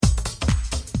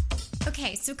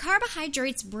Okay, so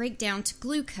carbohydrates break down to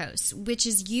glucose, which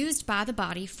is used by the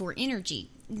body for energy.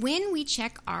 When we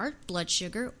check our blood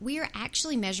sugar, we are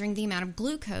actually measuring the amount of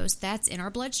glucose that's in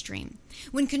our bloodstream.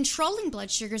 When controlling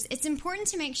blood sugars, it's important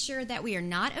to make sure that we are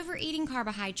not overeating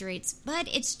carbohydrates, but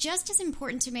it's just as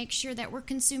important to make sure that we're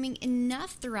consuming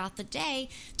enough throughout the day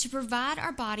to provide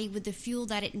our body with the fuel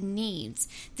that it needs.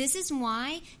 This is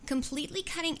why completely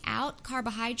cutting out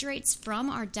carbohydrates from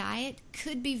our diet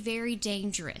could be very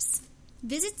dangerous.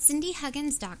 Visit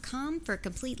cindyhuggins.com for a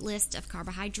complete list of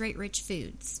carbohydrate-rich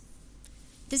foods.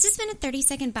 This has been a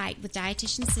 30-second bite with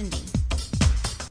Dietitian Cindy.